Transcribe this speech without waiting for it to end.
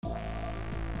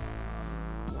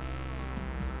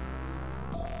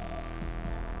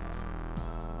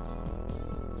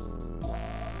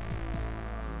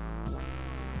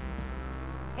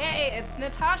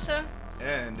Natasha.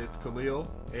 And it's Khalil,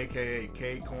 aka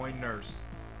K-Coin Nurse.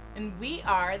 And we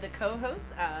are the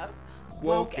co-hosts of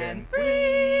Woke and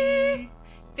Free.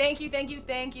 Thank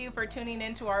you for tuning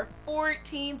in to our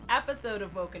 14th episode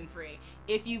of Woke and Free.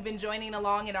 If you've been joining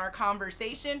along in our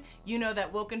conversation, you know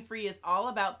that Woke and Free is all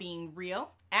about being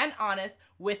real and honest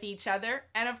with each other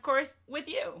and, of course, with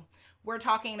you. We're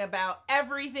talking about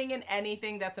everything and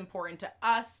anything that's important to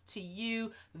us, to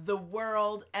you, the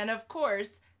world, and, of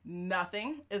course,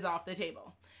 nothing is off the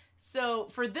table. So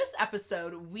for this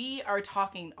episode, we are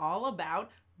talking all about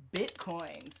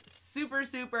Bitcoins. Super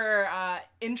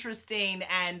interesting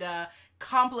and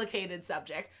complicated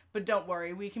subject, but don't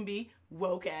worry, we can be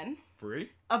woken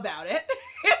Free about it.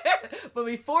 But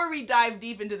before we dive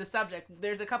deep into the subject,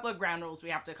 there's a couple of ground rules we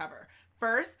have to cover.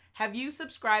 First, have you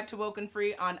subscribed to Woke and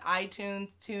Free on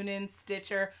iTunes, TuneIn,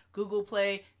 Stitcher, Google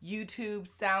Play, YouTube,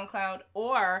 SoundCloud,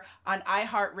 or on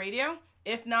iHeartRadio?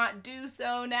 If not, do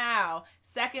so now.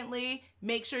 Secondly,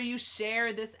 make sure you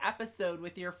share this episode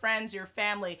with your friends, your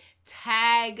family.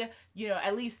 Tag,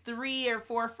 at least 3 or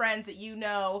 4 friends that you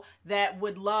know that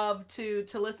would love to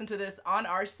listen to this on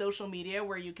our social media,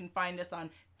 where you can find us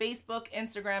on Facebook,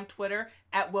 Instagram, Twitter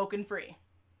at Woke and Free.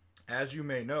 As you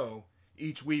may know,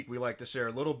 each week we like to share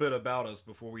a little bit about us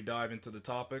before we dive into the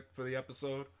topic for the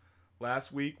episode.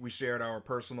 Last week we shared our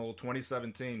personal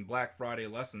 2017 Black Friday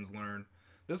lessons learned.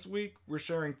 This week, we're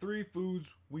sharing 3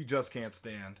 foods we just can't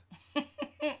stand.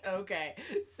 Okay,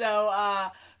 so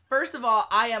first of all,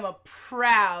 I am a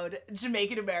proud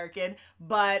Jamaican American,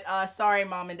 but sorry,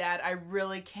 Mom and Dad, I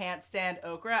really can't stand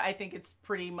okra. I think it's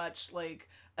pretty much like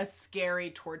a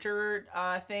scary torture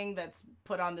thing that's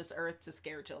put on this earth to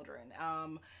scare children.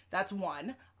 That's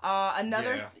one.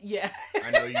 Another, yeah.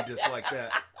 I know you dislike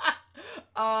that.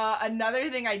 Another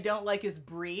thing I don't like is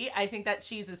brie. I think that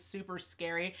cheese is super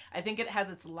scary. I think it has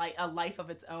a life of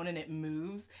its own, and it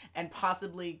moves and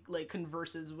possibly like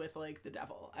converses with like the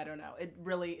devil. I don't know.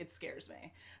 It scares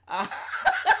me.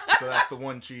 So that's the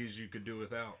one cheese you could do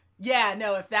without. Yeah,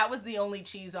 no, if that was the only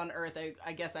cheese on earth,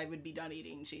 I guess I would be done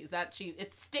eating cheese. That cheese,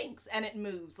 it stinks and it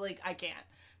moves. Like, I can't.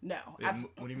 No.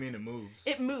 What do you mean it moves?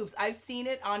 It moves. I've seen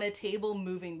it on a table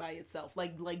moving by itself,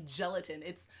 like gelatin.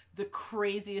 It's the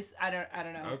craziest. I don't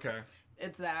know. Okay.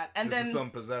 It's that. And this then is some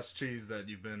possessed cheese that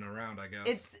you've been around, I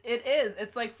guess. It is.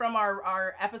 It's like from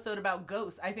our episode about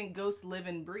ghosts. I think ghosts live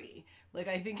in brie. Like,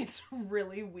 I think it's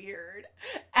really weird.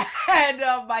 And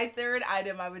my third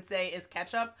item, I would say, is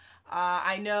ketchup.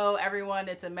 I know everyone,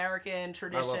 it's American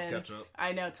tradition. I love ketchup.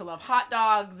 I know to love hot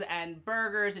dogs and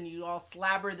burgers, and you all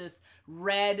slabber this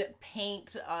red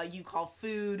paint you call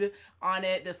food on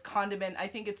it, this condiment. I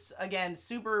think it's, again,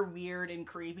 super weird and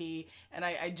creepy, and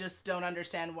I just don't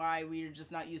understand why we're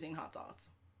just not using hot sauce.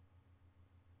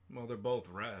 Well, they're both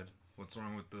red. What's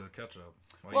wrong with the ketchup?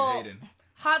 Why are you hating?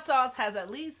 Hot sauce has at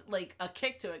least like a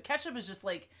kick to it. Ketchup is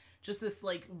just this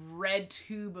like red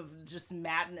tube of just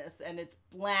madness, and it's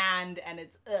bland and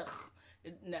it's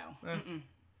no.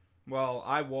 Well,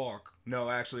 I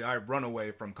run away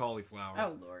from cauliflower.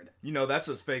 Oh Lord. That's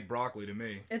just fake broccoli to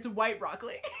me. It's white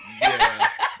broccoli. Yeah.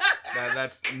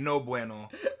 That's no bueno.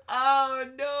 Oh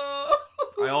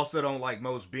no. I also don't like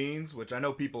most beans, which I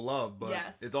know people love, but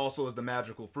yes. It also is the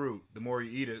magical fruit. The more you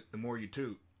eat it, the more you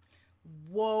toot.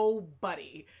 Whoa,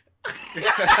 buddy.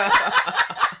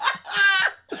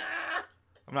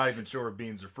 I'm not even sure if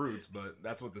beans are fruits, but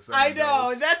that's what the saying I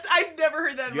know. goes. I've never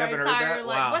heard that in my entire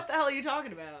life. Wow. What the hell are you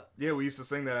talking about? Yeah, we used to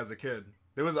sing that as a kid.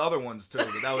 There was other ones too,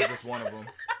 but that was just one of them.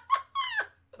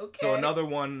 Okay. So another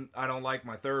one I don't like,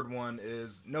 my third one,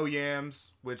 is no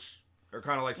yams, which are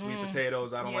kind of like sweet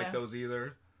potatoes. I don't like those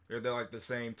either. They're like the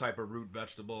same type of root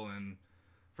vegetable, and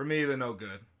for me, they're no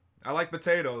good. I like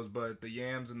potatoes, but the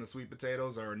yams and the sweet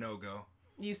potatoes are a no-go.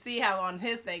 You see how on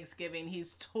his Thanksgiving,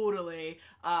 he's totally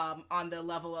on the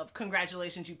level of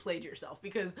congratulations, you played yourself,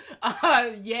 because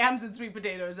yams and sweet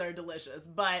potatoes are delicious.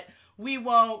 But we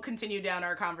won't continue down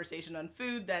our conversation on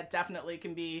food. That definitely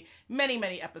can be many,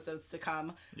 many episodes to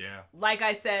come. Yeah. Like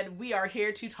I said, we are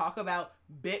here to talk about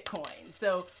Bitcoin.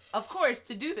 So, of course,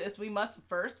 to do this, we must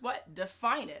first,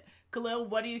 define it. Khalil,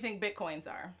 what do you think Bitcoins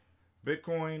are?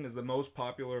 Bitcoin is the most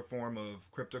popular form of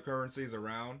cryptocurrencies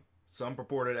around. Some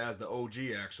purport it as the OG,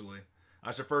 actually.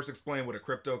 I should first explain what a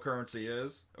cryptocurrency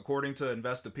is. According to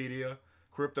Investopedia,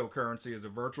 cryptocurrency is a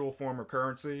virtual form of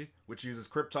currency which uses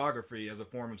cryptography as a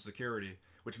form of security,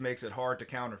 which makes it hard to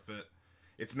counterfeit.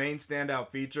 Its main standout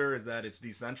feature is that it's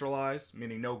decentralized,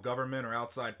 meaning no government or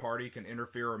outside party can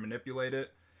interfere or manipulate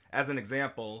it. As an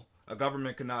example, a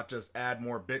government cannot just add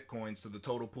more bitcoins to the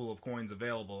total pool of coins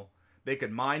available. They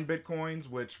could mine bitcoins,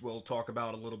 which we'll talk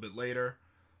about a little bit later,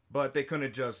 but they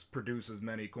couldn't just produce as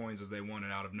many coins as they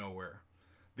wanted out of nowhere.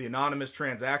 The anonymous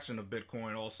transaction of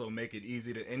Bitcoin also make it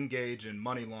easy to engage in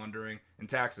money laundering and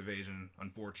tax evasion,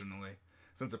 unfortunately,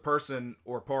 since a person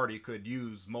or party could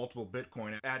use multiple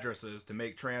Bitcoin addresses to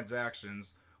make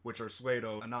transactions which are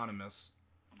pseudo-anonymous.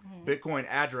 Mm-hmm. Bitcoin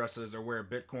addresses are where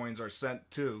Bitcoins are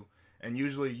sent to and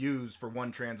usually used for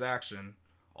one transaction.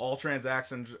 All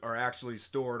transactions are actually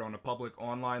stored on a public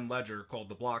online ledger called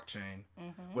the blockchain.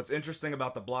 Mm-hmm. What's interesting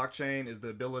about the blockchain is the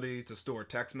ability to store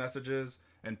text messages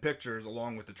and pictures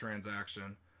along with the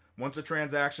transaction. Once a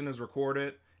transaction is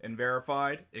recorded and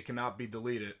verified, it cannot be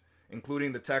deleted,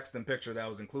 including the text and picture that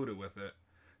was included with it.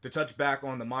 To touch back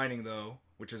on the mining, though,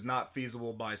 which is not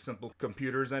feasible by simple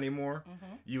computers anymore,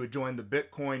 you would join the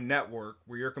Bitcoin network,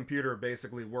 where your computer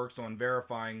basically works on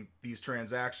verifying these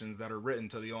transactions that are written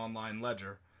to the online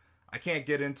ledger. I can't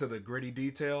get into the gritty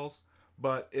details,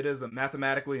 but it is a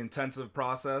mathematically intensive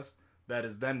process that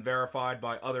is then verified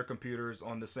by other computers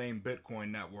on the same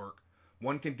Bitcoin network.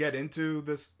 One can get into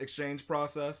this exchange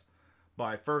process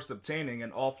by first obtaining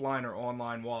an offline or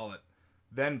online wallet.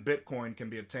 Then Bitcoin can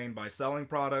be obtained by selling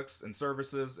products and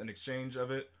services in exchange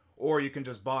of it, or you can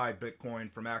just buy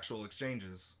Bitcoin from actual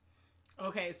exchanges.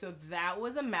 Okay, so that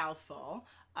was a mouthful.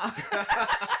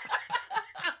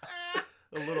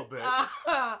 A little bit.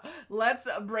 Let's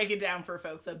break it down for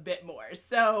folks a bit more.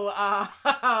 So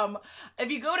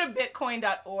if you go to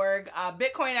bitcoin.org,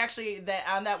 Bitcoin actually,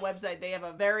 on that website, they have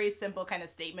a very simple kind of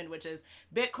statement, which is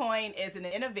Bitcoin is an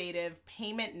innovative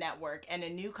payment network and a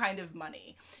new kind of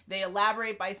money. They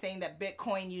elaborate by saying that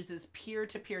Bitcoin uses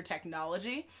peer-to-peer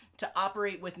technology to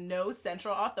operate with no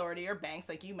central authority or banks,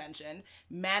 like you mentioned.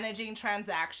 Managing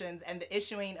transactions and the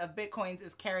issuing of Bitcoins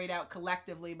is carried out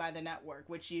collectively by the network,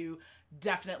 which you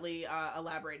definitely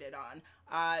elaborated on.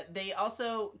 They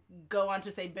also go on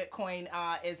to say Bitcoin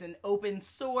is an open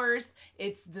source.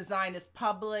 Its design is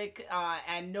public,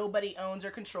 and nobody owns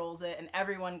or controls it, and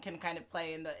everyone can kind of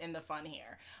play in the fun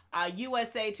here.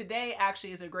 USA Today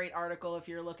actually is a great article if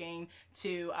you're looking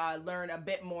to learn a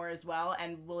bit more as well,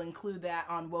 and we'll include that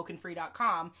on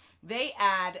wokenfree.com. They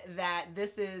add that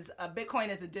this is Bitcoin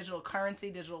is a digital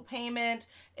currency, digital payment.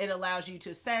 It allows you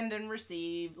to send and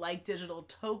receive like digital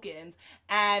tokens,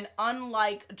 and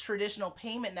unlike traditional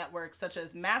payment networks such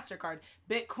as MasterCard,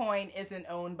 Bitcoin isn't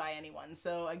owned by anyone.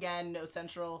 So again, no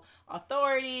central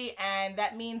authority, and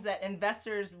that means that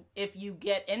investors, if you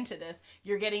get into this,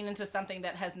 you're getting into something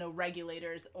that has no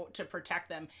regulators to protect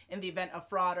them in the event of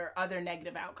fraud or other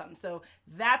negative outcomes. So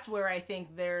that's where I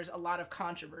think there's a lot of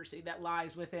controversy that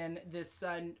lies within this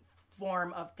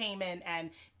form of payment and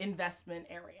investment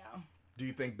area. Do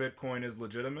you think Bitcoin is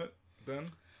legitimate then?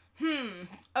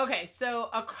 Okay, so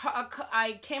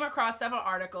I came across several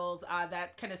articles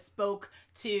that kind of spoke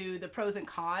to the pros and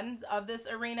cons of this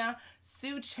arena.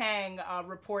 Sue Chang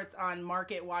reports on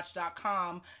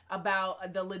MarketWatch.com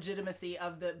about the legitimacy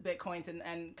of the Bitcoins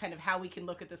and kind of how we can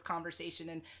look at this conversation.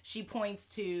 And she points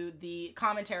to the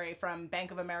commentary from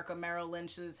Bank of America Merrill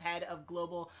Lynch's head of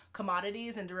global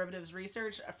commodities and derivatives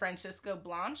research, Francisco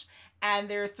Blanche. And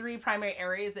there are three primary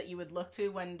areas that you would look to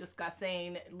when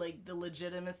discussing like the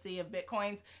legitimacy of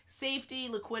Bitcoins: safety,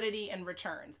 liquidity, and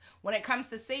returns. When it comes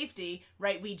to safety,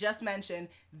 right, we just mentioned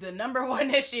the number one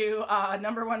issue,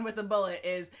 number one with the bullet,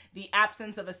 is the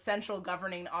absence of a central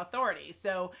governing authority.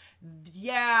 So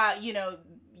yeah, you know,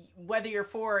 whether you're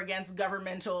for or against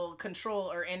governmental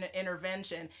control or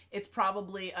intervention, it's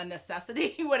probably a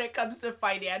necessity when it comes to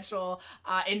financial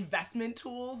investment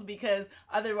tools, because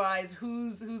otherwise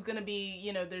who's going to be,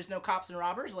 you know, there's no cops and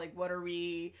robbers. Like what are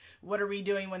we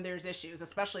doing when there's issues,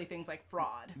 especially things like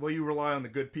fraud? Well, you rely on the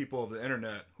good people of the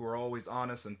internet who are always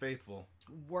honest and faithful.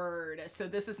 Word. So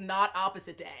this is not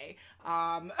opposite day.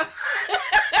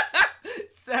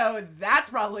 So that's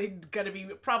probably going to be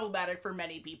problematic for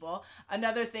many people.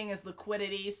 Another thing is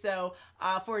liquidity. So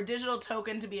for a digital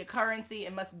token to be a currency,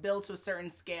 it must build to a certain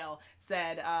scale,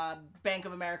 said Bank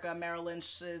of America Merrill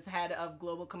Lynch's head of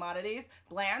global commodities,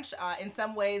 Blanche. In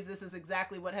some ways, this is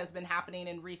exactly what has been happening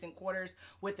in recent quarters,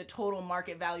 with the total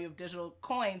market value of digital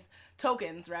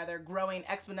tokens growing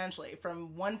exponentially from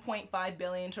 1.5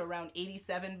 billion to around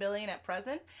 87 billion at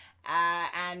present.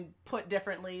 And put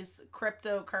differently,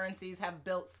 cryptocurrencies have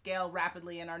built scale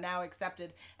rapidly and are now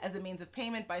accepted as a means of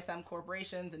payment by some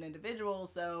corporations and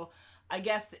individuals. So I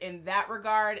guess in that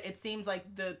regard, it seems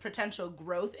like the potential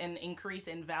growth and increase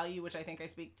in value, which I think I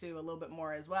speak to a little bit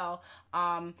more as well,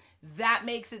 that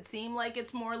makes it seem like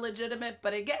it's more legitimate.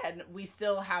 But again, we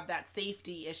still have that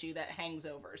safety issue that hangs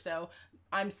over. So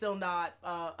I'm still not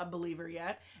a believer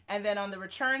yet. And then on the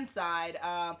return side,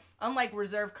 unlike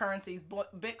reserve currencies,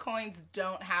 Bitcoins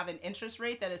don't have an interest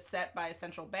rate that is set by a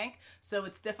central bank, so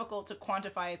it's difficult to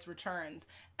quantify its returns.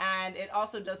 And it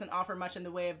also doesn't offer much in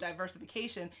the way of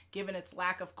diversification, given its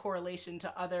lack of correlation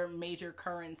to other major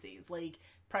currencies, like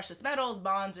precious metals,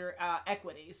 bonds, or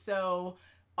equities. So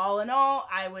all in all,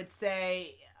 I would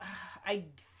say I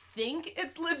think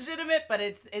it's legitimate, but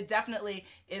it definitely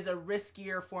is a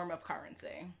riskier form of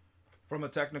currency. From a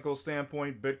technical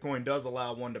standpoint, Bitcoin does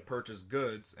allow one to purchase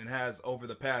goods and has over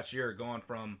the past year gone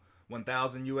from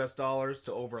 $1,000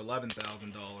 to over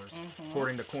 $11,000,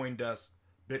 according to CoinDesk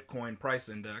Bitcoin Price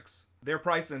Index. Their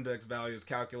price index value is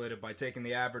calculated by taking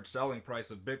the average selling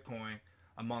price of Bitcoin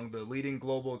among the leading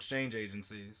global exchange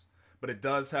agencies, but it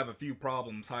does have a few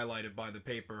problems highlighted by the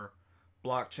paper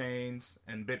Blockchains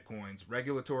and Bitcoins,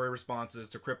 Regulatory Responses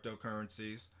to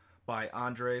Cryptocurrencies by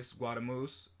Andres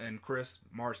Guadamus and Chris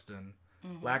Marston.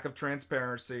 Lack of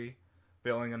transparency,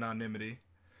 failing anonymity,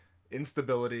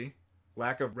 instability,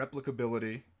 lack of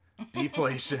replicability,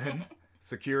 deflation,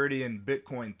 security and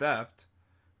Bitcoin theft,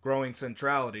 growing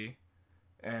centrality,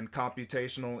 and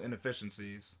computational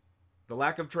inefficiencies. The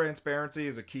lack of transparency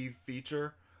is a key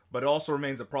feature, but it also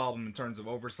remains a problem in terms of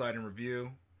oversight and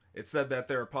review. It said that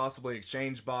there are possibly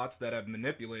exchange bots that have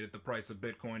manipulated the price of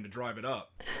Bitcoin to drive it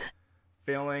up.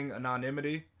 Failing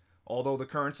anonymity. Although the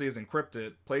currency is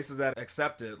encrypted, places that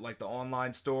accept it, like the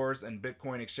online stores and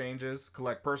Bitcoin exchanges,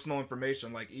 collect personal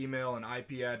information like email and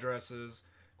IP addresses,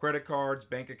 credit cards,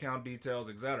 bank account details,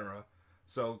 etc.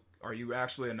 So, are you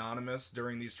actually anonymous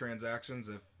during these transactions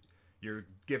if you're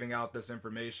giving out this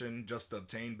information just to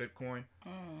obtain Bitcoin?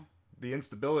 The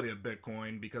instability of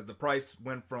Bitcoin, because the price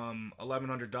went from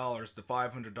 $1,100 to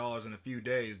 $500 in a few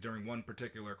days during one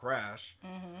particular crash.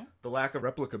 The lack of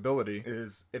replicability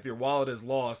is if your wallet is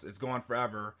lost, it's gone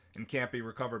forever and can't be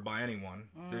recovered by anyone.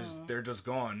 They're just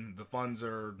gone. The funds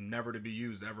are never to be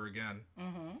used ever again.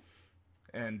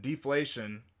 And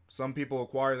deflation, some people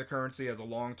acquire the currency as a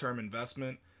long-term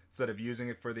investment instead of using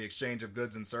it for the exchange of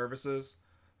goods and services.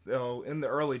 So in the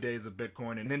early days of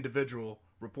Bitcoin, an individual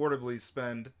reportedly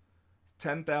spent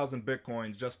 10,000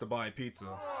 Bitcoins just to buy pizza.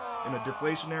 In a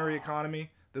deflationary economy,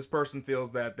 this person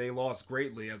feels that they lost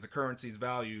greatly as the currency's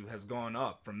value has gone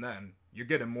up from then. You're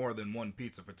getting more than one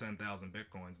pizza for 10,000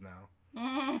 Bitcoins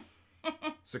now.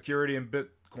 Security and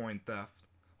Bitcoin theft.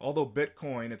 Although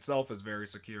Bitcoin itself is very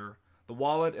secure, the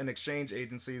wallet and exchange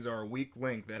agencies are a weak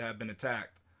link that have been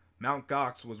attacked. Mt.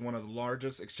 Gox was one of the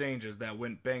largest exchanges that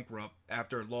went bankrupt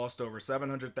after it lost over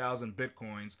 700,000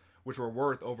 Bitcoins, which were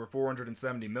worth over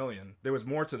 $470 million. There was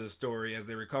more to this story as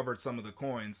they recovered some of the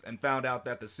coins and found out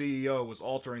that the CEO was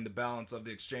altering the balance of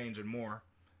the exchange and more.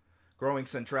 Growing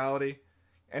centrality.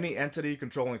 Any entity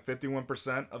controlling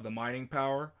 51% of the mining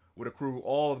power would accrue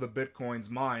all of the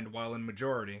Bitcoins mined while in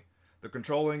majority. The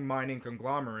controlling mining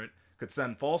conglomerate could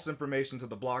send false information to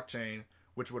the blockchain,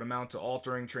 which would amount to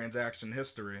altering transaction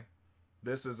history.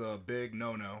 This is a big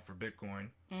no-no for Bitcoin.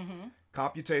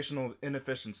 Computational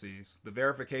inefficiencies. The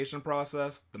verification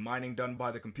process, the mining done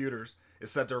by the computers,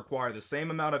 is said to require the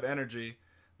same amount of energy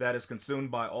that is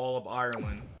consumed by all of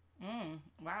Ireland.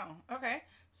 Wow. Okay.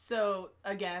 So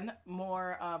again,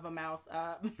 more of a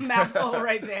mouthful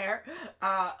right there.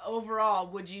 Overall,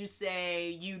 would you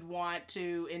say you'd want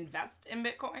to invest in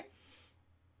Bitcoin?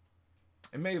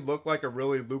 It may look like a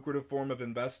really lucrative form of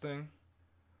investing,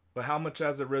 but how much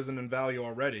has it risen in value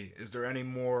already? Is there any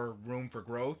more room for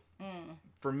growth?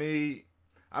 For me,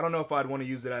 I don't know if I'd want to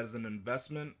use it as an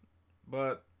investment,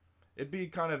 but it'd be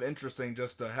kind of interesting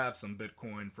just to have some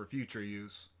Bitcoin for future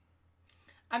use.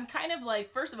 I'm kind of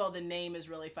like, first of all, the name is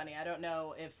really funny. I don't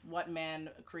know if what man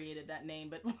created that name,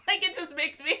 but like it just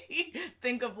makes me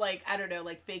think of like, I don't know,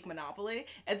 like fake Monopoly.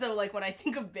 And so like when I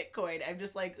think of Bitcoin, I'm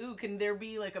just like, ooh, can there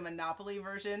be like a Monopoly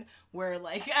version where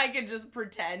like I could just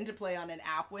pretend to play on an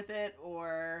app with it?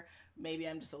 Or maybe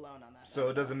I'm just alone on that. So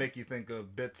it doesn't make you think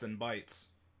of bits and bytes?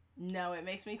 No, it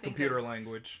makes me think computer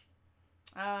language.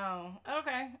 Oh,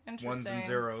 okay. Interesting. Ones and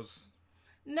zeros.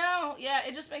 No, yeah,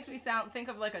 it just makes me think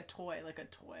of like a toy.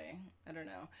 I don't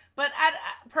know. But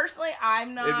personally,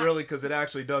 I'm not. It really, because it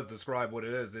actually does describe what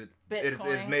it is.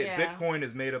 Bitcoin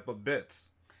is made up of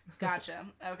bits. Gotcha.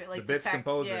 Okay, like The bits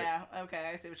compose it. Yeah. Okay,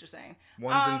 I see what you're saying.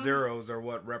 Ones and zeros are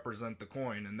what represent the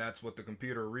coin, and that's what the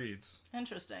computer reads.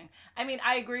 Interesting. I mean,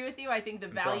 I agree with you. I think the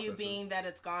value processes. being that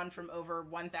it's gone from over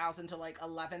 1,000 to like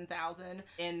 11,000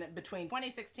 in between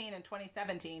 2016 and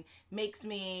 2017 makes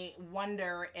me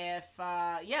wonder if,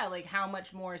 like how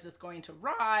much more is this going to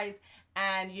rise?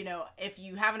 And, you know, if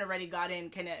you haven't already got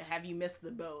in, have you missed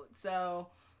the boat? So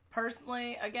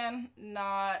personally, again,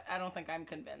 I don't think I'm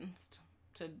convinced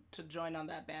to join on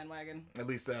that bandwagon. At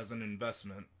least as an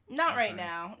investment. Not right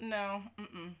now. No.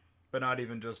 Mm-mm. But not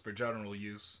even just for general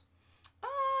use.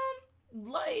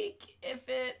 Like if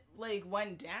it like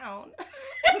went down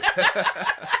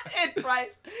in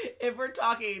price, if we're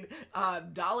talking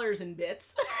dollars and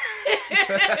bits,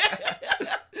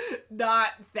 not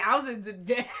thousands and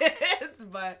bits,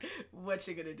 but what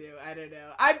you gonna do? I don't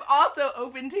know. I'm also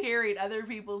open to hearing other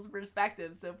people's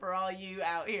perspectives. So for all you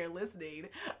out here listening,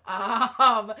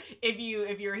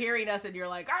 if you're hearing us and you're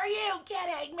like, "Are you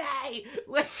kidding me?"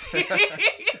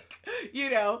 You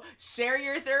know, share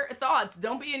your thoughts.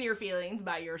 Don't be in your feelings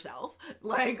by yourself.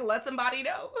 Like, let somebody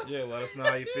know. Yeah, let us know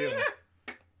how you feel.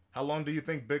 How long do you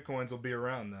think Bitcoins will be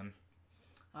around then?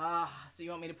 So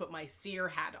you want me to put my seer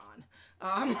hat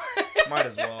on? Might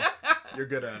as well. You're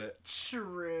good at it.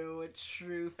 True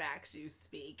facts you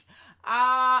speak.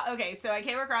 Okay, so I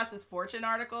came across this Fortune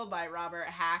article by Robert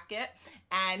Hackett,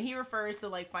 and he refers to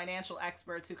like financial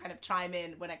experts who kind of chime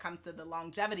in when it comes to the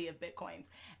longevity of Bitcoins.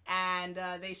 And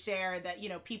they share that, you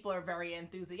know, people are very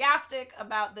enthusiastic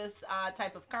about this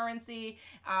type of currency.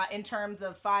 In terms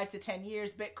of 5 to 10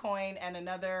 years, Bitcoin and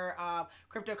another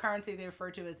cryptocurrency they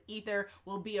refer to as Ether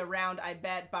will be around, I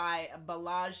bet, by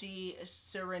Balaji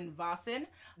Srinivasan.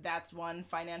 That's one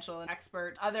financial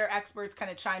expert. Other experts kind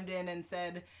of chimed in and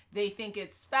said they think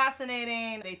it's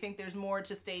fascinating. They think there's more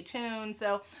to stay tuned.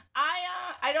 So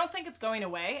I don't think it's going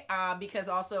away because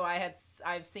also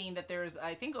I've seen that there's,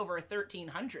 I think, over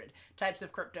 1,300 types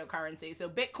of cryptocurrency. So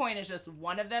Bitcoin is just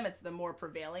one of them. It's the more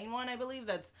prevailing one, I believe.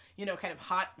 That's, you know, kind of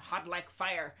hot like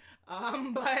fire.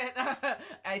 But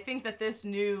I think that this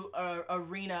new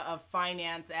arena of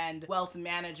finance and wealth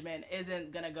management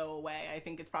isn't going to go away. I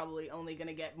think it's probably only going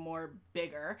to get more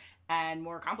bigger and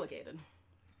more complicated.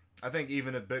 I think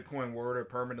even if Bitcoin were to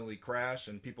permanently crash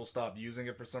and people stop using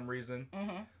it for some reason,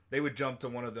 they would jump to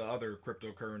one of the other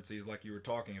cryptocurrencies like you were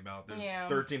talking about. There's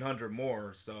 1,300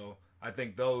 more, so I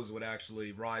think those would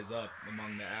actually rise up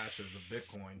among the ashes of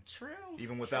Bitcoin. True.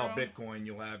 Even without Bitcoin,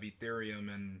 you'll have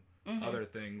Ethereum and other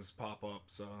things pop up.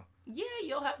 So yeah,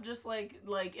 you'll have just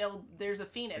there's a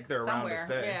phoenix they're somewhere. Around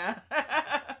to stay.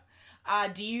 Yeah.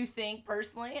 Do you think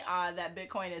personally that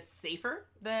Bitcoin is safer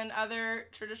than other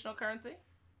traditional currency?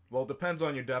 Well, it depends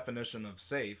on your definition of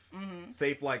safe.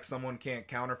 Safe like someone can't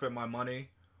counterfeit my money,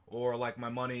 or like my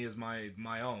money is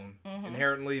my own.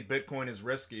 Inherently, Bitcoin is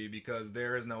risky because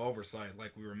there is no oversight,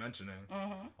 like we were mentioning.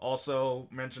 Also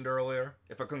mentioned earlier,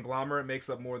 if a conglomerate makes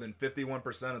up more than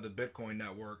 51% of the Bitcoin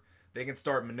network, they can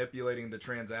start manipulating the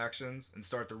transactions and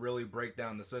start to really break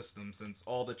down the system, since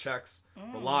all the checks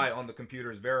rely on the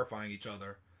computers verifying each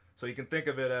other. So you can think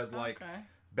of it as like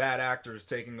bad actors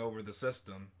taking over the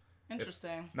system.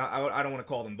 Interesting. I don't want to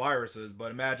call them viruses,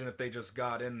 but imagine if they just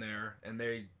got in there and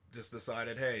they just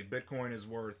decided, hey, Bitcoin is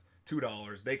worth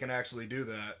 $2. They can actually do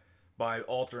that by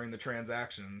altering the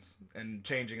transactions and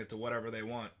changing it to whatever they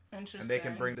want. Interesting. And they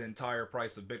can bring the entire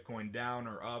price of Bitcoin down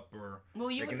or up, or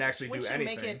they can actually do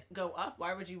anything. Make it go up?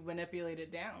 Why would you manipulate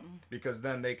it down? Because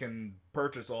then they can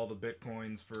purchase all the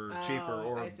Bitcoins for cheaper,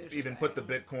 or even put the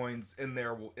Bitcoins in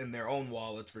their own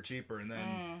wallets for cheaper, and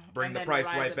then bring the price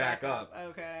right back up.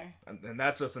 Okay. And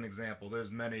that's just an example.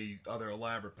 There's many other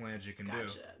elaborate plans you can do.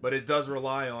 But it does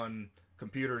rely on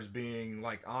computers being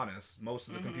like honest. Most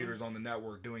of the computers on the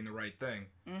network doing the right thing.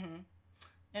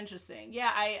 Interesting.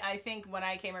 Yeah, I think when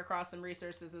I came across some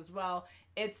resources as well,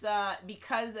 it's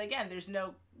because again there's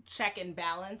no check and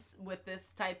balance with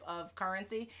this type of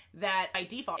currency, that by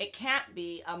default it can't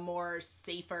be a more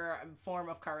safer form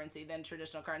of currency than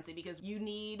traditional currency, because you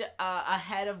need a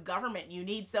head of government. You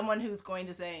need someone who's going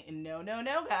to say, no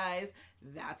guys,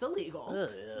 that's illegal.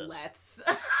 Let's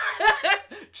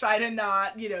try to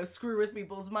not, screw with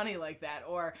people's money like that,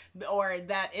 or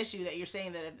that issue that you're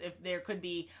saying, that if there could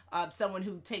be someone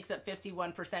who takes up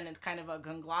 51% and kind of a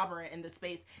conglomerate in the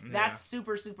space, that's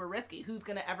super risky. Who's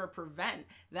going to ever prevent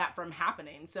that from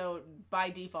happening? So by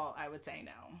default, I would say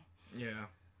no. Yeah.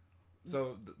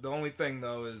 So the only thing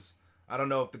though is, I don't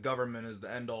know if the government is the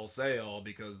end all say all,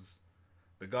 because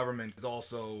the government is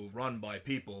also run by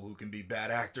people who can be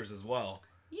bad actors as well.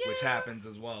 which happens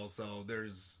as well. So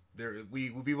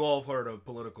we've all heard of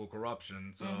political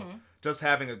corruption. So just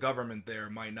having a government there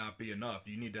might not be enough.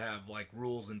 You need to have like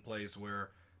rules in place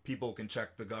where people can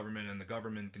check the government and the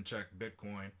government can check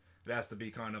Bitcoin. It has to be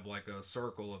kind of like a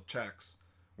circle of checks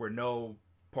where no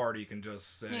party can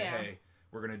just say, hey,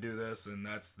 we're going to do this, and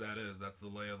that's the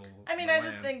lay of the I mean, I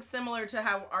just think similar to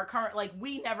how our current, like,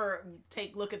 we never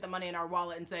look at the money in our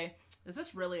wallet and say, is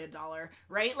this really $1?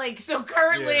 Right? Like, so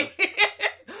currently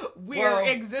we're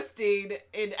existing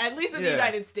at least in the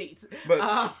United States. But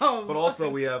also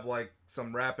we have like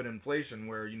some rapid inflation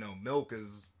where, milk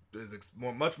is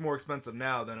much more expensive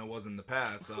now than it was in the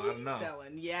past. So I don't know.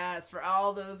 Yes, for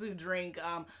all those who drink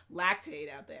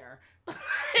Lactate out there.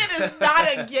 It is not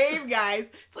a game,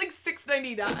 guys. It's like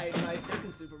 $6.99 by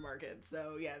certain supermarkets.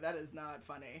 So yeah, that is not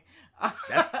funny.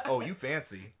 You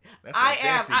fancy. That's I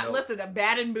am. Listen, a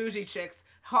bad and bougie chicks,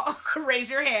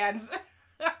 raise your hands.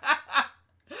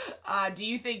 Do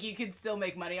you think you can still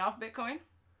make money off Bitcoin?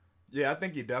 Yeah, I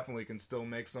think you definitely can still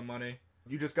make some money.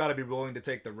 You just got to be willing to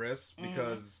take the risks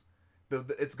because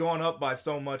it's gone up by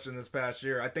so much in this past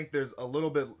year. I think there's a little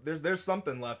bit, there's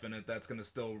something left in it that's going to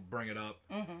still bring it up.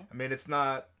 I mean, it's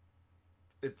not,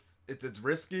 it's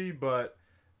risky, but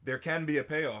there can be a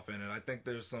payoff in it. I think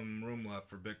there's some room left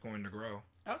for Bitcoin to grow.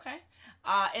 Okay.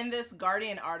 In this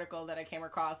Guardian article that I came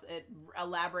across, it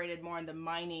elaborated more on the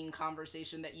mining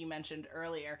conversation that you mentioned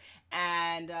earlier.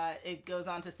 And it goes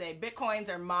on to say, Bitcoins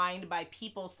are mined by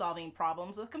people solving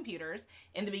problems with computers.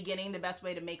 In the beginning, the best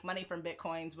way to make money from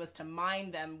Bitcoins was to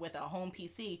mine them with a home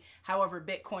PC. However,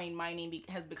 Bitcoin mining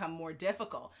has become more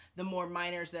difficult the more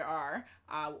miners there are.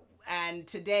 And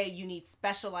today you need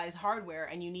specialized hardware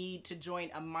and you need to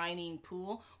join a mining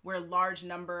pool where a large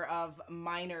number of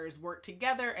miners work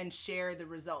together and share the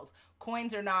results.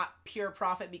 Coins are not pure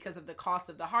profit because of the cost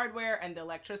of the hardware and the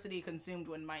electricity consumed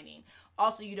when mining.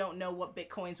 Also, you don't know what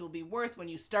Bitcoins will be worth when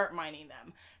you start mining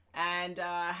them. And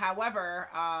however,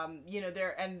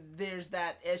 there's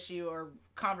that issue or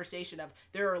conversation of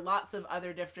there are lots of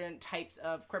other different types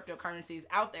of cryptocurrencies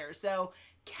out there. So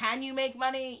can you make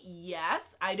money?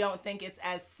 Yes. I don't think it's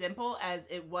as simple as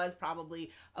it was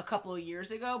probably a couple of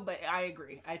years ago, but I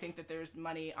agree. I think that there's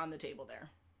money on the table there.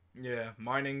 Yeah,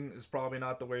 mining is probably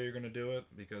not the way you're going to do it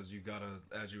because you got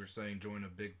to, as you were saying, join a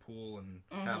big pool and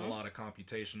have a lot of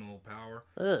computational power.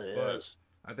 But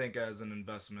I think as an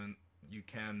investment, you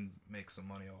can make some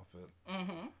money off it.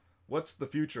 What's the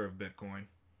future of Bitcoin?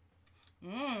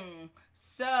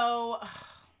 So,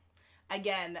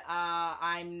 again,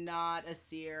 I'm not a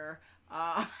seer,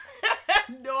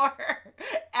 nor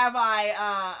am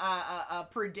I a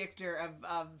predictor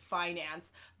of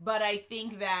finance, but I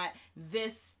think that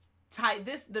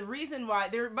the reason why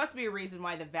there must be a reason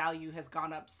why the value has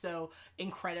gone up so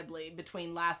incredibly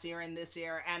between last year and this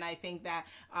year. And I think that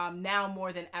now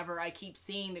more than ever, I keep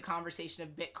seeing the conversation of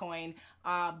Bitcoin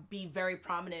be very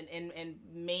prominent in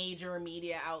major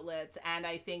media outlets. And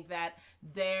I think that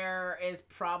there is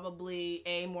probably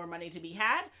more money to be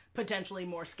had, potentially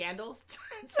more scandals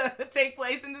to take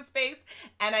place in the space.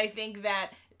 And I think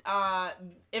that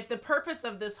if the purpose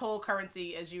of this whole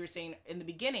currency, as you were saying in the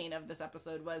beginning of this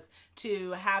episode, was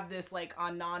to have this like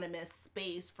anonymous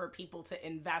space for people to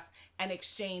invest and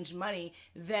exchange money,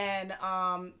 then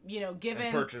given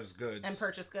and purchase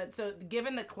goods. So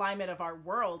given the climate of our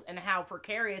world and how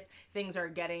precarious things are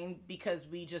getting, because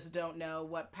we just don't know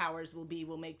what powers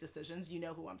will make decisions. You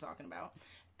know who I'm talking about.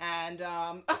 And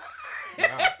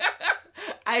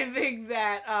I think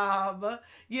that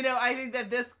I think that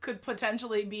this could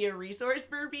potentially be a resource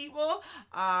for people,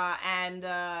 and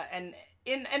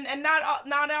not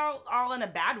all in a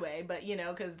bad way, but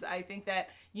because I think that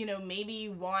maybe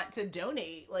you want to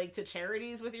donate like to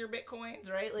charities with your Bitcoins,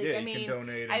 right? Like, yeah, you can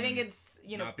donate. I think it's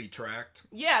not be tracked.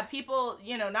 Yeah, people,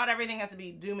 not everything has to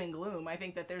be doom and gloom. I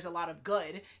think that there's a lot of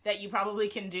good that you probably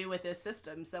can do with this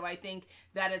system. So I think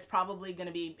that it's probably going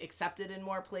to be accepted in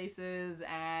more places,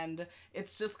 and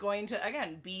it's just going to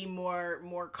again be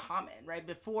more common, right?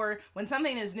 Before, when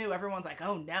something is new, everyone's like,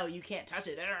 "Oh no, you can't touch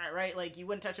it," right? Like you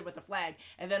wouldn't touch it with a flag,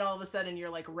 and then all of a sudden you're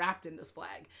like wrapped in this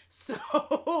flag.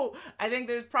 So I think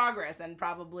there's progress and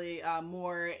probably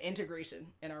more integration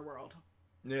in our world.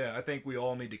 Yeah, I think we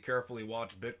all need to carefully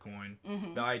watch Bitcoin.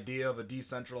 The idea of a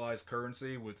decentralized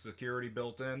currency with security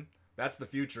built in, that's the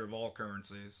future of all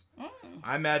currencies.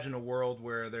 I imagine a world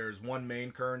where there's one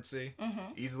main currency,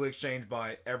 easily exchanged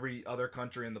by every other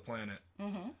country in the planet.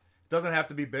 It doesn't have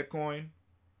to be Bitcoin,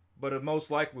 but it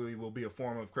most likely will be a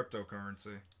form of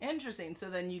cryptocurrency. Interesting. So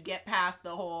then you get past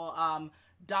the whole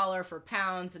dollar for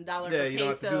pounds and dollar for pesos. Yeah, you don't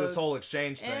have to do this whole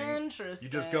exchange thing. Interesting.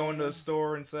 You just go into a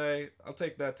store and say, "I'll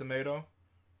take that tomato."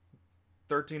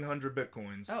 1,300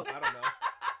 bitcoins. Oh. I don't know.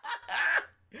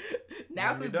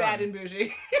 Now When who's you're bad done. and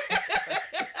bougie?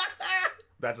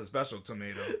 That's a special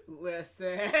tomato.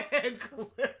 Listen.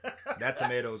 That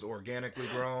tomato is organically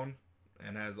grown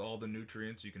and has all the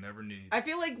nutrients you can ever need. I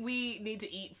feel like we need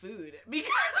to eat food because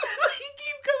we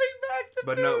keep coming back to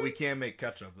But food. no, we can't make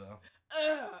ketchup though.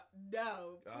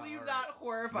 No, please Alright. not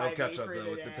horrify No me ketchup for though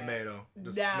with the today. tomato.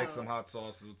 Just No. make some hot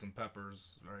sauce with some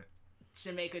peppers. Right.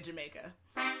 Jamaica.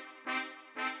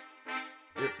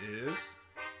 It is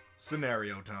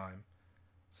scenario time.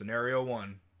 Scenario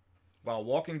 1. While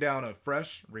walking down a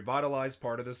fresh, revitalized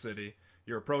part of the city,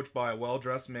 you're approached by a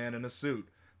well-dressed man in a suit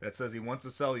that says he wants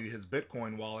to sell you his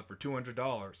Bitcoin wallet for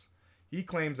 $200. He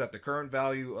claims that the current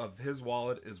value of his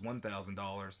wallet is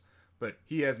 $1,000, but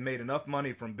he has made enough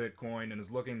money from Bitcoin and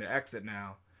is looking to exit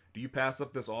now. Do you pass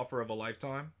up this offer of a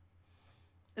lifetime?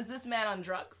 Is this man on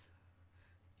drugs?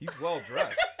 He's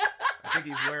well-dressed. I think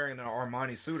he's wearing an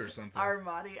Armani suit or something.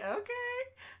 Armani, okay.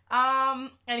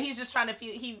 And he's just trying to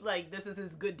feel this is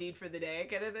his good deed for the day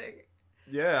kind of thing.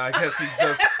 Yeah, I guess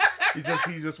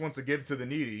he just wants to give to the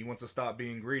needy. He wants to stop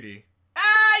being greedy.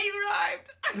 You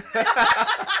rhymed.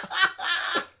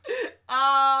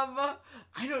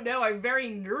 I don't know. I'm very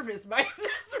nervous by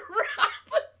this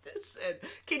proposition.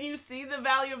 Can you see the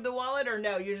value of the wallet or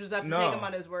no? You just have to take him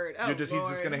on his word. Oh, He's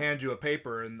just gonna hand you a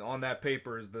paper, and on that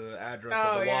paper is the address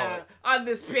Oh of the yeah, wallet. on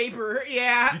this paper,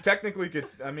 yeah. You technically could.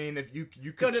 I mean, if you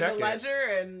could Go to check the it.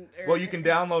 ledger and. Well, you can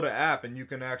download an app and you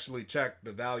can actually check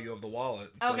the value of the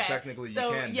wallet. So Okay. technically you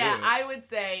So can yeah, do it. I would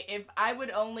say if I would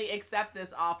only accept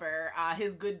this offer,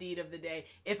 his good deed of the day,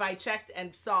 if I checked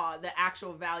and saw the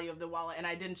actual value of the wallet and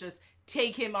I didn't just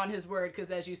take him on his word, because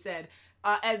as you said,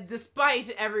 and despite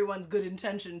everyone's good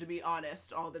intention to be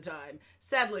honest all the time,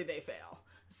 sadly they fail.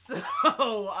 So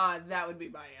that would be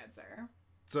my answer.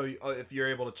 So if you're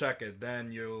able to check it,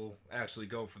 then you'll actually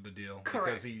go for the deal. Correct.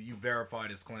 Because you verified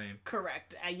his claim.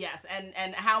 Correct. Yes,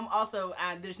 and how also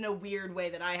there's no weird way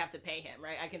that I have to pay him,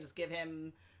 right? I can just give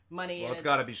him money. Well, and it's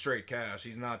got to be straight cash.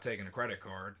 He's not taking a credit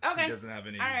card. Okay. He doesn't have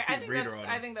any All right, reader on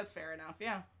I it. think that's fair enough.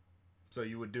 Yeah. So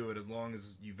you would do it as long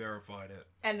as you verified it.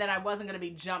 And then I wasn't going to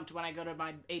be jumped when I go to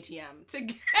my ATM to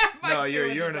get my No, you're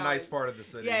in a $200. nice part of the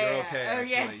city. Yeah, You're yeah, okay, yeah.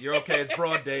 actually. Okay. You're okay. It's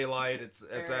broad daylight.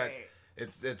 Right.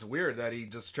 It's weird that he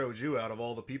just chose you out of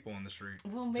all the people on the street.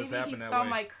 Well, maybe just he happened that saw way.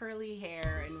 my curly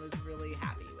hair and was really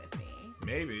happy with me.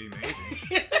 Maybe.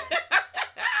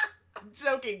 I'm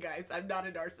joking, guys. I'm not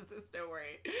a narcissist. Don't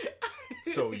worry.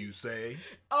 So you say.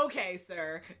 Okay,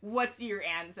 sir. What's your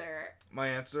answer? My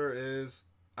answer is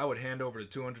I would hand over the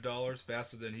 $200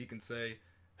 faster than he can say,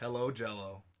 "Hello,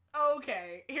 Jello."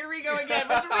 Okay, here we go again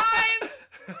with rhymes.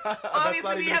 That's Obviously,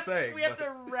 not even saying. we have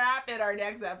to wrap in our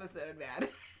next episode, man.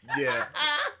 Yeah.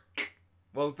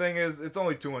 Well, the thing is, it's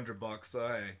only $200, so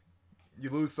hey, you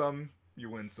lose some, you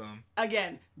win some.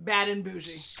 Again, bad and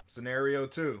bougie. Scenario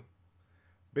 2.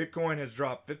 Bitcoin has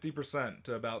dropped 50%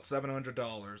 to about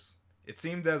 $700. It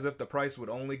seemed as if the price would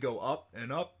only go up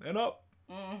and up and up.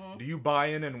 Mm-hmm. Do you buy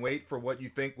in and wait for what you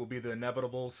think will be the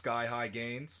inevitable sky-high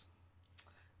gains?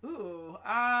 Ooh,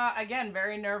 again,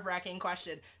 very nerve-wracking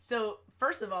question. So,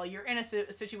 first of all, you're in a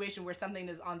situation where something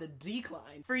is on the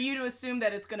decline. For you to assume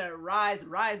that it's gonna rise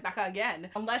back again,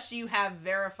 unless you have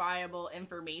verifiable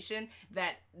information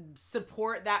that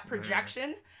support that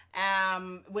projection,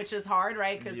 which is hard,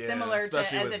 right? Because Yeah, similar to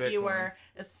especially with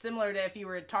if you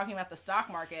were talking about the stock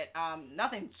market,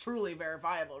 nothing's truly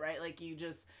verifiable, right? Like you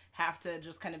just have to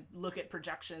just kind of look at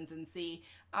projections and see.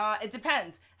 It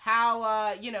depends how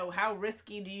how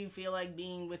risky do you feel like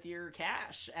being with your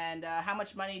cash, and how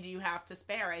much money do you have to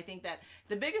spare. I think that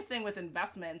the biggest thing with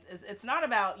investments is it's not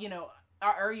about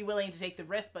are you willing to take the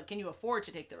risk, but can you afford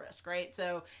to take the risk, right?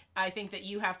 So I think that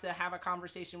you have to have a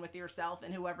conversation with yourself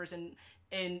and whoever's in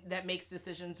that makes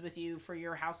decisions with you for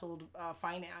your household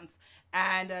finance,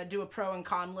 and do a pro and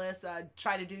con list.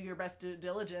 Try to do your best due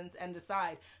diligence and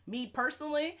decide. Me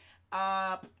personally,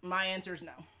 my answer is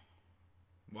no.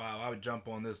 Wow, I would jump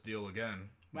on this deal again.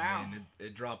 Wow. I mean,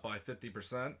 it dropped by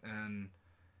 50%, and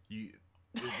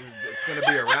it's going to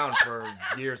be around for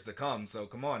years to come, so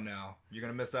come on now. You're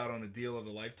going to miss out on a deal of a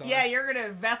lifetime? Yeah, you're going to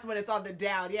invest when it's on the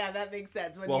down. Yeah, that makes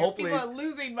sense. When hopefully, people are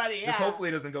losing money, yeah. Just hopefully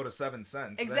it doesn't go to 7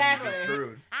 cents. Exactly. Then you'd be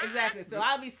screwed. Exactly. So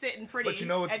I'll be sitting pretty, But you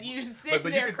know, and you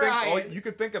sitting there you crying. you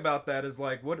could think about that as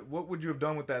like, what would you have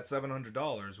done with that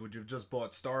 $700? Would you have just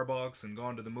bought Starbucks and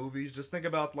gone to the movies? Just think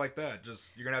about like that.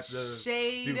 Just you're going to have to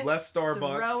Shade, do less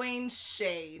Starbucks, throwing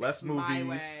shade, less movies,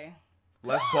 my way.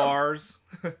 less bars.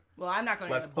 Well, I'm not going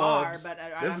to less the bar, clubs. but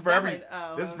This I'm is for definitely-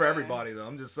 oh, this is for okay. everybody though.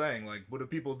 I'm just saying, like, what do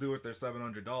people do with their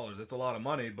 $700? It's a lot of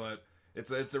money, but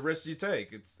It's a risk you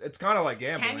take. It's kind of like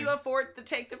gambling. Can you afford to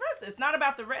take the risk? It's not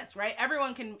about the risk, right?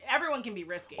 Everyone can be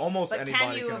risky. Almost but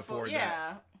anybody can afford yeah.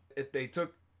 that. If they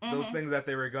took those things that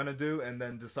they were gonna do and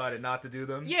then decided not to do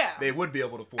them, yeah, they would be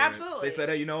able to afford Absolutely. it. They said,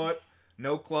 hey, you know what?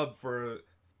 No club for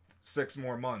 6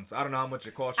 more months. I don't know how much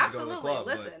it costs you to go to the club.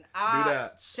 Listen, but do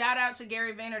that. Shout out to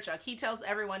Gary Vaynerchuk. He tells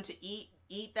everyone to eat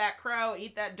that crow,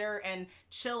 eat that dirt, and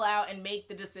chill out and make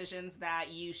the decisions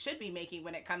that you should be making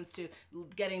when it comes to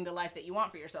getting the life that you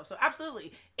want for yourself. So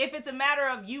absolutely. If it's a matter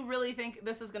of you really think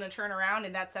this is going to turn around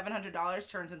and that $700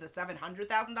 turns into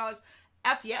 $700,000,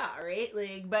 F yeah, right?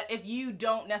 Like, but if you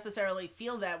don't necessarily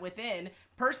feel that within,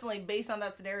 personally, based on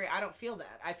that scenario, I don't feel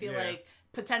that. I feel like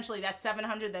potentially that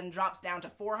 700 then drops down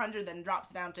to 400, then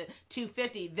drops down to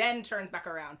 250, then turns back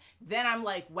around. Then I'm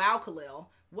like, wow, Khalil,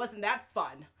 wasn't that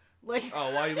fun? Like,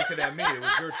 oh, why are you looking at me? It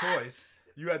was your choice.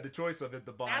 You had the choice of it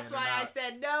to buy. That's why I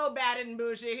said no, Bad and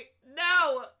Bougie.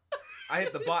 No. I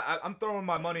hit the buy. I'm throwing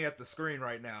my money at the screen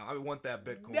right now. I want that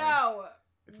Bitcoin. No.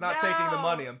 It's not taking the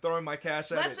money. I'm throwing my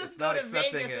cash at Let's it. just It's go not to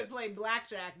accepting Vegas it. and play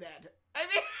blackjack then. I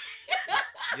mean,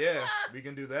 yeah, we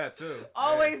can do that too.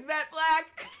 Always bet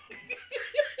black.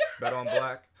 Bet on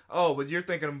black. Oh, but you're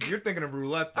thinking of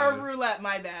roulette though. Or roulette,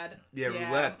 my bad. Yeah,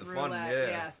 roulette, the fun, yeah.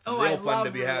 Yes. Some real I fun love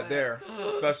to be roulette. had there,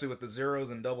 especially with the zeros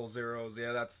and double zeros.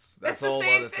 Yeah, that's It's all the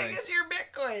same other thing things. as your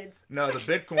Bitcoins. No, the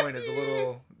Bitcoin is a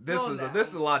little. This Go is now. this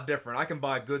is a lot different. I can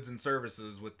buy goods and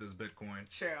services with this Bitcoin.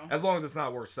 True. As long as it's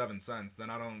not worth 7 cents, then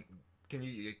I don't. Can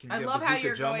you I get love how Bazooka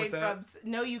you're Jump going with that?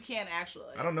 from. No, you can't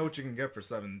actually. I don't know what you can get for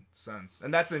 7 cents,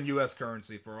 and that's in U.S.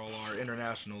 currency for all our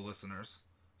international listeners.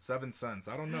 7 cents.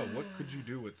 I don't know. What could you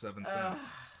do with 7 cents?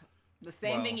 The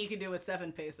same Wow. thing you could do with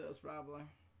 7 pesos, probably.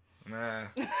 Nah.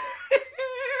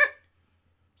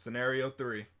 Scenario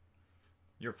 3.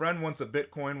 Your friend wants a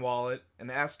Bitcoin wallet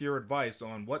and asks your advice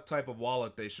on what type of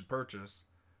wallet they should purchase.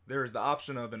 There is the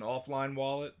option of an offline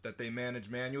wallet that they manage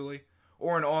manually,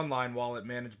 or an online wallet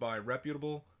managed by a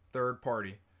reputable third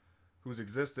party who's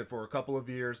existed for a couple of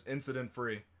years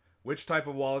incident-free. Which type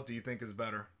of wallet do you think is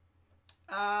better?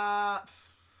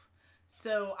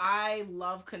 So I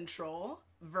love control,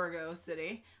 Virgo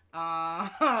City.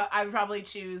 I would probably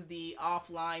choose the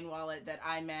offline wallet that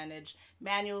I manage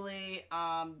manually,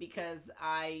 because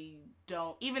I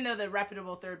don't, even though the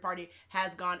reputable third party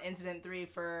has gone incident free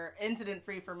for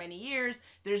many years,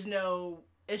 there's no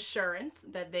assurance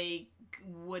that they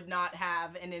would not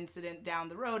have an incident down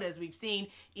the road, as we've seen,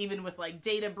 even with like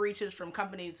data breaches from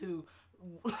companies who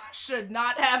should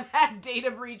not have had data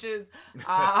breaches.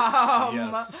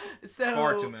 Yes. So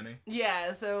Far too many.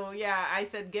 Yeah, so yeah, I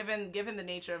said given the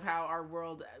nature of how our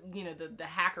world, the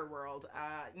hacker world,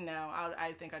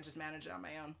 I think I just manage it on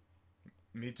my own.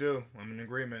 Me too. I'm in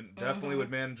agreement. Definitely would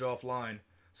manage offline.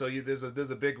 So there's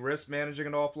a big risk managing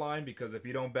it offline, because if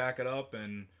you don't back it up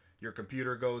and your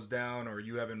computer goes down or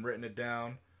you haven't written it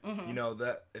down, you know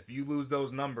that if you lose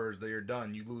those numbers, that you're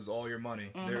done. You lose all your money.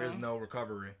 There is no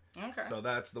recovery. Okay. So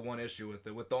that's the one issue with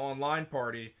it. With the online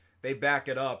party, they back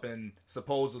it up and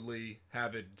supposedly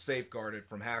have it safeguarded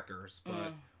from hackers,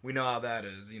 but we know how that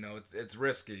is. It's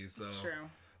risky. So True.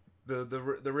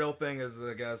 the real thing is,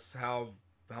 I guess, how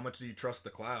much do you trust the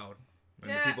cloud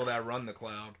and the people that run the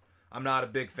cloud? I'm not a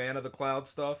big fan of the cloud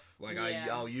stuff. Like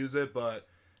I'll use it, but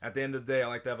at the end of the day, I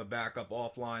like to have a backup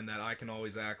offline that I can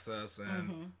always access,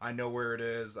 and I know where it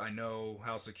is, I know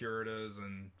how secure it is,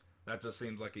 and that just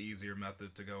seems like an easier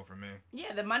method to go for me.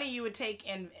 Yeah, the money you would take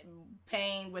in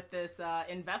paying with this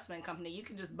investment company, you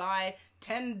could just buy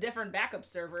 10 different backup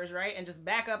servers, right? And just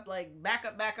back up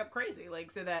crazy,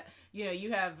 like, so that,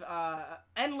 you have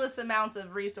endless amounts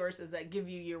of resources that give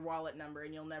you your wallet number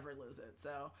and you'll never lose it.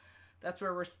 So that's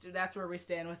where we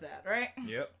stand with that, right?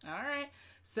 Yep. All right.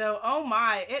 So, oh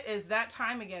my, it is that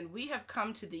time again. We have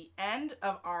come to the end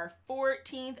of our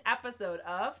 14th episode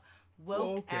of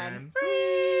Woke and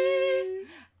Free.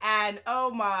 And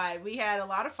oh my, we had a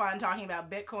lot of fun talking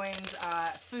about Bitcoins,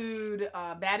 food,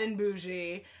 Bad and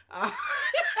Bougie.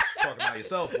 Talking about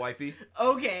yourself, wifey.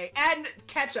 Okay, and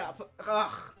ketchup.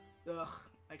 Ugh, I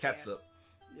can't. Ketchup.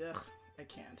 Ugh, I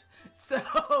can't.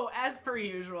 So, as per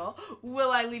usual,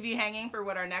 will I leave you hanging for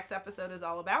what our next episode is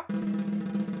all about?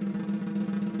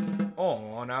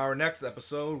 On our next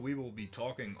episode, we will be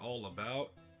talking all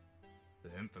about the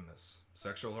infamous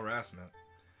sexual harassment.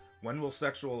 When will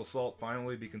sexual assault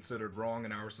finally be considered wrong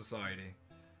in our society?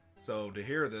 So to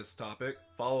hear this topic,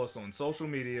 follow us on social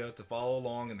media to follow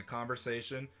along in the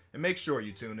conversation, and make sure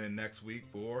you tune in next week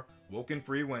for Woken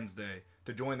Free Wednesday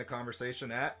to join the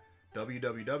conversation at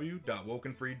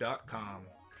www.wokenfree.com.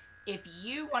 If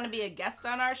you want to be a guest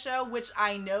on our show, which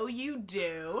I know you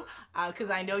do, because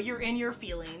I know you're in your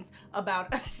feelings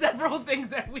about several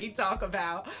things that we talk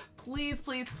about, please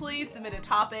submit a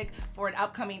topic for an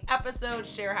upcoming episode.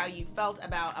 Share how you felt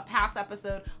about a past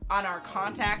episode on our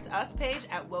Contact Us page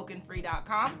at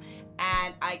wokenfree.com.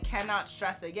 And I cannot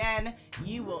stress again,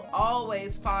 you will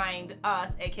always find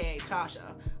us, aka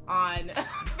Tasha, on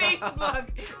Facebook,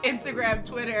 Instagram,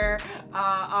 Twitter,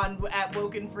 at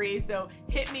Woken Free. So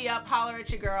hit me up, holler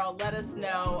at your girl, let us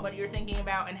know what you're thinking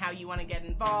about and how you want to get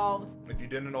involved. If you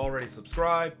didn't already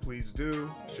subscribe, please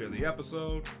do. Share the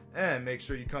episode. And make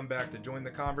sure you come back to join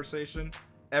the conversation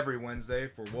every Wednesday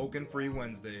for Woken Free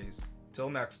Wednesdays. Till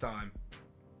next time.